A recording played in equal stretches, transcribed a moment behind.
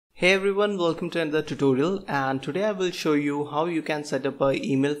Hey everyone, welcome to another tutorial, and today I will show you how you can set up a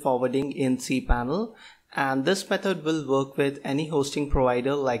email forwarding in cpanel. And this method will work with any hosting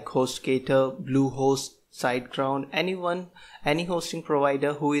provider like HostGator, Bluehost, SiteGround, any hosting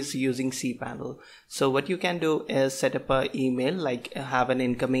provider who is using cpanel. So what you can do is set up an email, like have an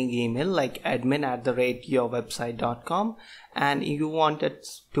incoming email like admin@yourwebsite.com, and you want it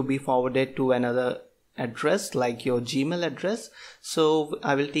to be forwarded to another address like your Gmail address. So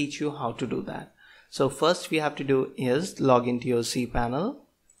I will teach you how to do that. So first we have to do is log into your cpanel,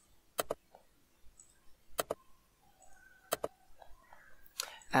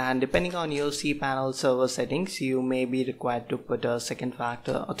 and depending on your cpanel server settings, you may be required to put a second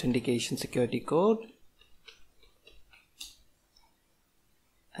factor authentication security code,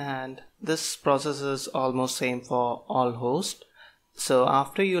 and this process is almost same for all hosts. So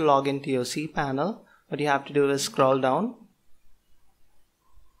after you log into your cpanel, what you have to do is scroll down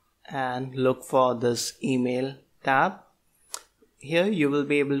and look for this email tab. Here you will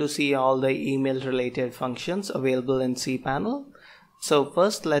be able to see all the email related functions available in cpanel. So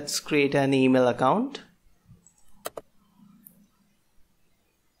first let's create an email account,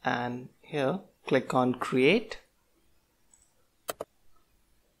 and here click on create,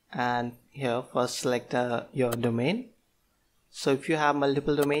 and here first select your domain. So if you have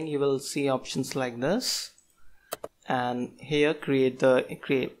multiple domain, you will see options like this, and here put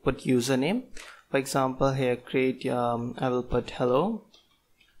username. For example, here I will put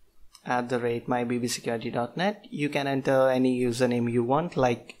hello@mybbsecurity.net. You can enter any username you want,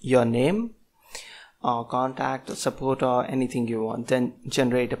 like your name or contact or support or anything you want. Then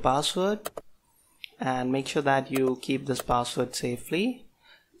generate a password and make sure that you keep this password safely.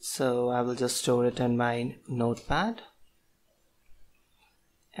 So I will just store it in my notepad.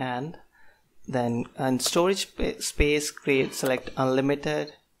 And then in storage space, select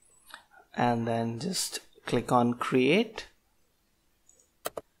unlimited, and then just click on create.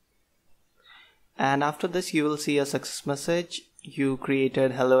 And after this you will see a success message. You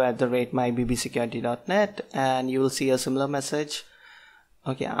created hello@mybbsecurity.net, and you will see a similar message.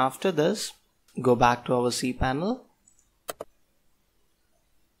 Okay, after this go back to our cpanel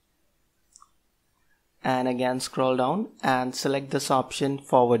and again scroll down and select this option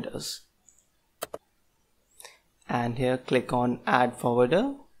forwarders, and here click on add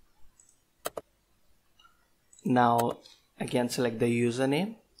forwarder. Now again select the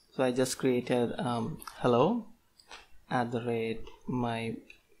username. So I just created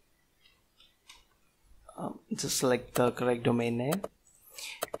just select the correct domain name,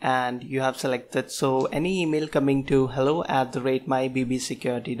 and you have selected. So any email coming to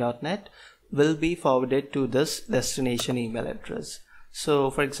hello@mybbsecurity.net will be forwarded to this destination email address. So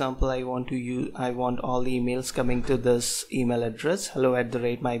for example, I want all the emails coming to this email address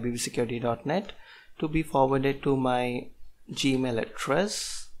hello@mybbsecurity.net to be forwarded to my Gmail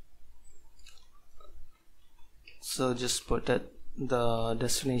address. So just put the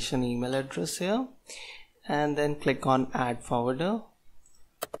destination email address here, and then click on add forwarder,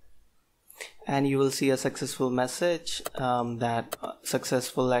 and you will see a successful message,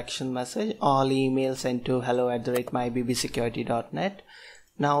 successful action message. All emails sent to hello@mybbsecurity.net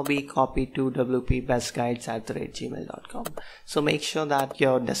now be copied to wpbestguides@gmail.com. So make sure that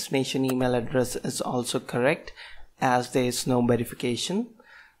your destination email address is also correct, as there is no verification.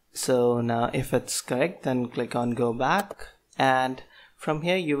 So now if it's correct, then click on go back, and from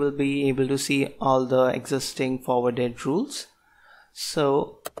here you will be able to see all the existing forwarded rules.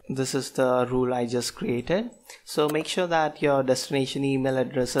 So this is the rule I just created. So make sure that your destination email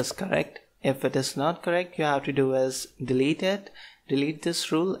address is correct. If it is not correct, you have to do is delete this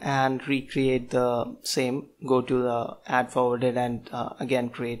rule and recreate the same. Go to the add forwarded and again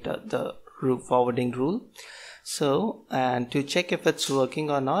create the forwarding rule. So, and to check if it's working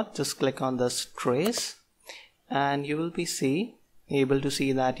or not, just click on this trace, and you will be able to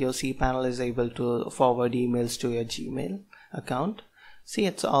see that your cpanel is able to forward emails to your Gmail account. See,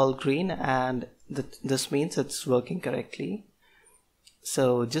 it's all green, and this means it's working correctly.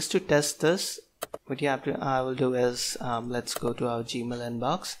 So just to test this, what I will do is let's go to our Gmail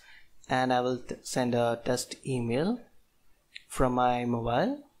inbox, and I will send a test email from my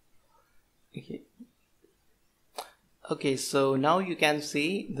mobile. Okay, so now you can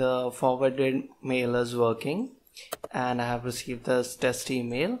see the forwarded mail is working, and I have received this test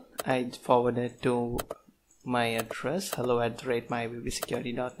email. I forwarded to my address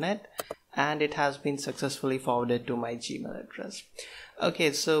hello@mybbsecurity.net, and it has been successfully forwarded to my Gmail address.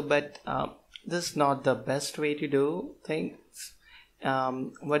 Okay, so but this is not the best way to do things.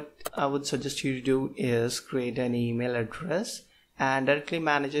 What I would suggest you to do is create an email address and directly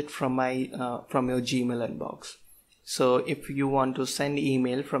manage it from from your Gmail inbox. So if you want to send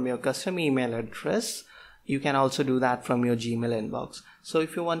email from your custom email address, you can also do that from your Gmail inbox. So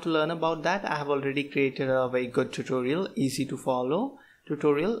if you want to learn about that, I have already created a very good tutorial, easy to follow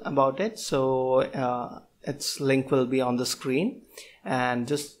tutorial about it. So its link will be on the screen, and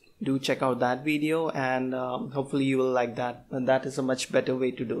just do check out that video, and hopefully you will like that. And that is a much better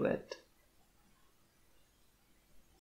way to do it.